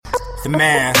The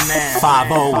man,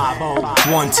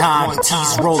 5-0, one time,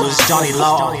 tease rollers, Johnny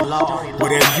Law,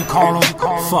 whatever you call them,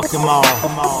 fuck them all.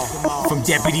 From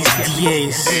deputies to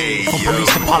DAs, from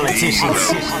police to politicians,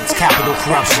 it's capital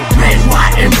corruption. Red,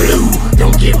 white, and blue,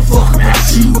 don't give a fuck about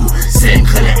you. Same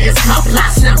color as cop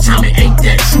lights, now tell me ain't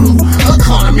that true?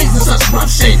 Economy's in such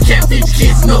rough shape, can't feed your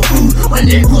kids no food. When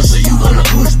they push you, you gonna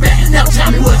push back, now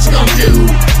tell me what you gonna do.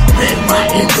 Red,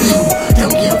 white, and blue,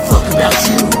 don't give a fuck about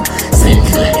you. Same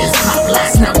color as cop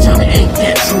lights, now tell me ain't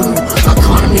that true?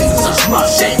 Economy's in such rough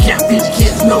shape, can't feed your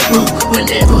kids no food. When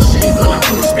they push you, you gonna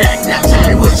push back, now tell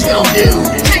me what you gonna do.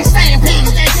 Can't stay in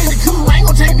peace, that thing's cool, ain't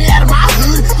gonna take me out of my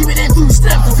hood. Give me that food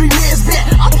stuff for 3 minutes back,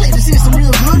 I'll play this shit some real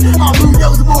good. All blue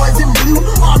nose boys in blue,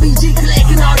 RBG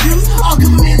collecting our dues. All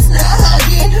governments not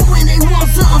hugging when they want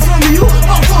something from you.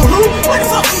 Oh, for who? What the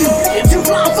fuck you? If you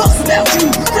blind fucks about you,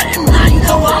 threaten mine, you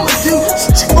know what I'ma do.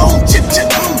 Boom, chip, chip,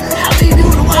 boom. How they do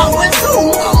the Wild West zoom?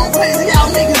 Going crazy, y'all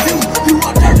niggas do. You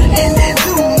are dirt and then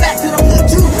zoom. Back to the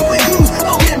Bluetooth with goose.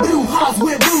 Oh, and blue hearts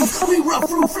with blues. We rough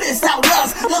through flists out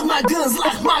loves. Love my guns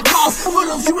like my cars.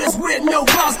 Put up US with no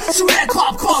cross. Shoot at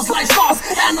cop cars like stars.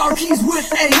 Anarchies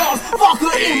with ARs.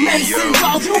 Walker in Mason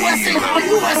Dolls. USA hard,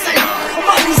 USA hard.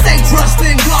 Money say trust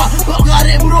in God. But God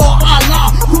and bro Allah.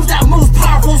 Who's that most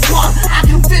powerful squad? I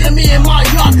can fit him in my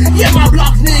yard. Yeah, my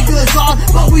block niggas on.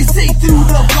 But we see through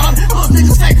the blood. Those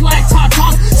niggas fake like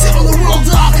Tartars. Sit on the world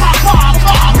dog.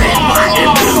 Red, white,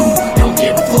 and blue. Don't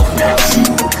give a fuck about you.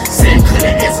 Same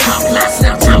color as cop lights.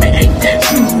 Now tell me ain't that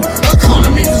true?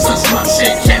 Economy's in such rough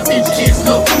shape. Can't feed your kids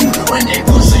no food. When they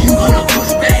push you, you gonna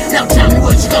push back. Now tell me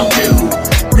what you gonna do.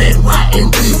 Red, white, and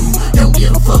blue. Don't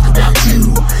give a fuck about you.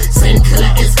 Same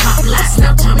color as cop lights.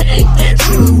 Now tell me ain't that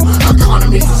true?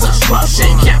 Economy's in such rough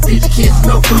shape. Can't feed your kids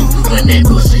no food. When they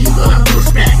push you, you gonna push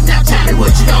back. Now tell me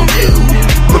what you gonna do.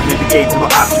 Looking at the gate through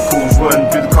my obstacles, run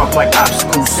through the crop like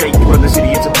obstacles. Say you run the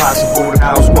city, it's impossible. The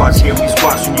house squads here, we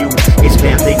squashing you. It's a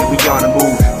damn thing that we on the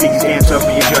move. Dig these hands up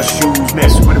and you just shoes.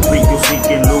 Mess with a freak, you'll sink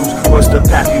and lose. What's the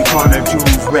path you trying to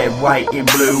choose? Red, white, and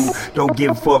blue. Don't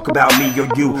give a fuck about me or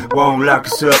you. Won't lock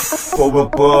us up for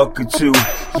 $1 or $2.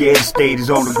 Yeah, the state is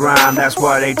on the grind. That's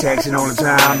why they taxing on the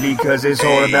time. Because it's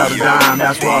all about a dime.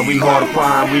 That's why we hard to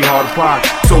find, we hard to find.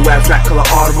 So abstract, color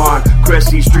Audemars. Crest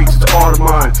these streets, it's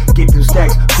Audemars. Get them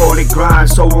stacks, call it grind.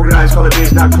 So organized, color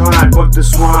is not grind. But the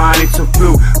swine, it's a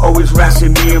flu. Always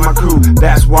harassing me and my crew.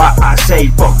 That's why I say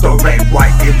fuck the red,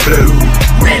 white, and blue.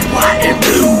 Red, white, and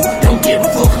blue. Don't give a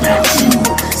fuck about you.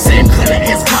 Same color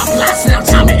as cop lights. Now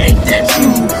tell me ain't that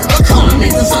true?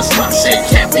 Economy's in such rough shape.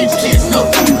 Can't feed your kids no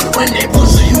food. When they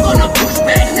push you, you gonna push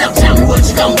back. Now tell me what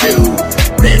you gonna do.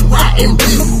 Red, white, and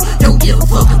blue. Don't give a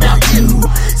fuck about you.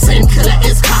 Same color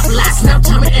as cop lights. Now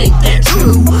tell me ain't that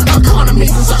true?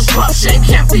 Economy's in such rough shape.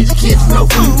 Can't feed your kids no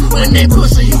food. When they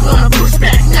push you, you gonna push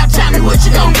back. Now tell me what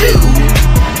you gonna do.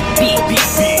 Bigg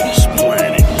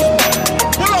Scripp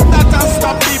pull up that and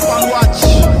stop people and watch.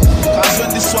 Cause when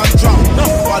this one drop, no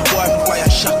bad boy fire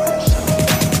shot.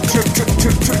 Don't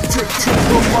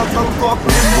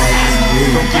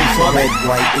give fuck red,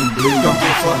 white, and blue. Don't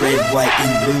give fuck red, white,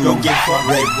 and blue. Don't give fuck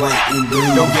red, white, and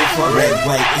blue. Don't give fuck red,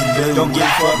 white, and blue. Don't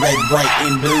give fuck red, white,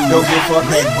 and blue. Don't give fuck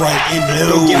red, white, and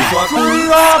blue. Don't give fuck red,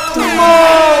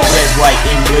 white,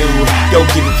 and blue. Don't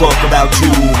give a fuck about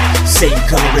you. Same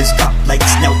color as cop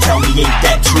lights. Now tell me ain't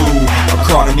that true?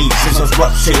 Economy since us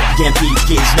rough shape. Can't feed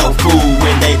kids no food.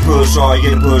 When they push, are you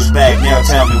gonna push back? Now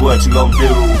tell me what you gonna do.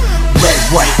 Red,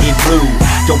 white, and blue.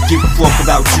 Don't give a fuck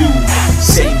about you.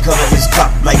 Same color as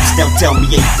cop lights. Now tell me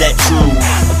ain't that true?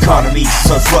 Economy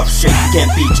such rough shape.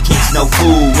 Can't feed your kids no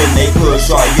food. When they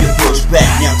push, are you gonna push back?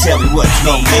 Now tell me what you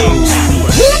gon' do.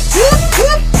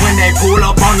 When they pull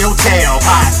up on your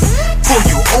tailpipe, pull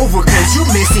you over cause you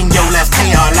missing your left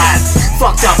tail light.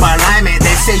 Fucked up alignment,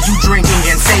 they say you drinking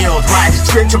and sailed right.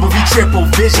 Straight triple V triple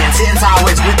vision, 10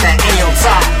 hours with that ale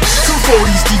top.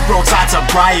 240s deep road sides of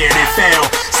Briar, they fail.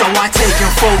 So I take him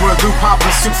forward, Luke Papa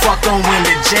suit, fuck don't win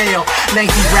the jail.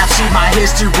 Lengthy rap sheet, my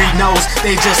history knows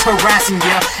they just harassing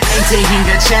ya. Ain't taking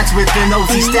a chance with the nose,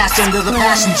 he stashed under the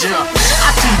passenger.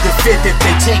 I see the fifth if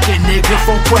they take a nigga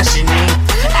for questioning.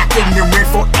 Act ignorant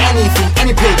for anything,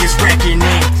 any pig is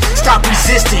reckoning. Stop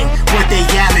resisting what they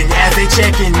yelling as they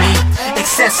checking me.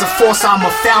 Excessive force, I'm a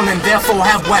felon, therefore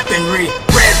have weaponry.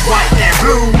 Red, white, and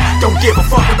blue, don't give a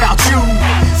fuck about you.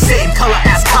 Same color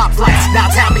as cop lights, now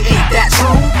tell me ain't that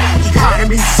true?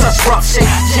 Economy's such rough shape,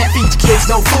 can't feed your kids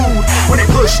no food. When they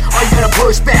push, are you gonna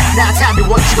push back? Now tell me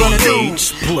what you gonna do.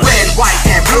 Red, white,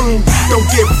 and blue, don't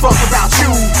give a fuck about you.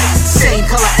 Same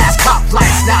color as cop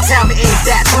lights, now tell me ain't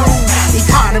that true?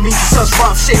 Economy's such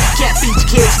rough shape, can't feed your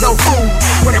kids no food.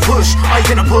 When they push, are you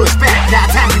gonna push back? Now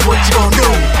tell me what you gonna do.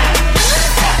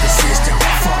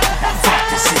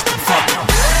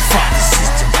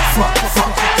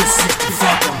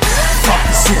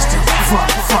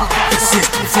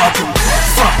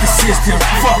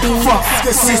 fuck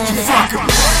the system, fuck 'em.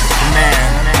 Man,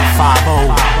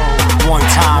 5-0, one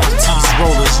time, T's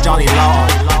Rollers, Johnny Law,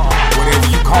 whatever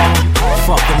you call them,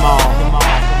 fuck them all.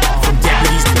 From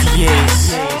deputies to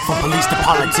DAs, from police to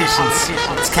politicians,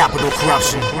 it's capital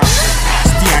corruption.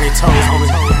 It's Deanna Toes,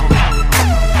 homie.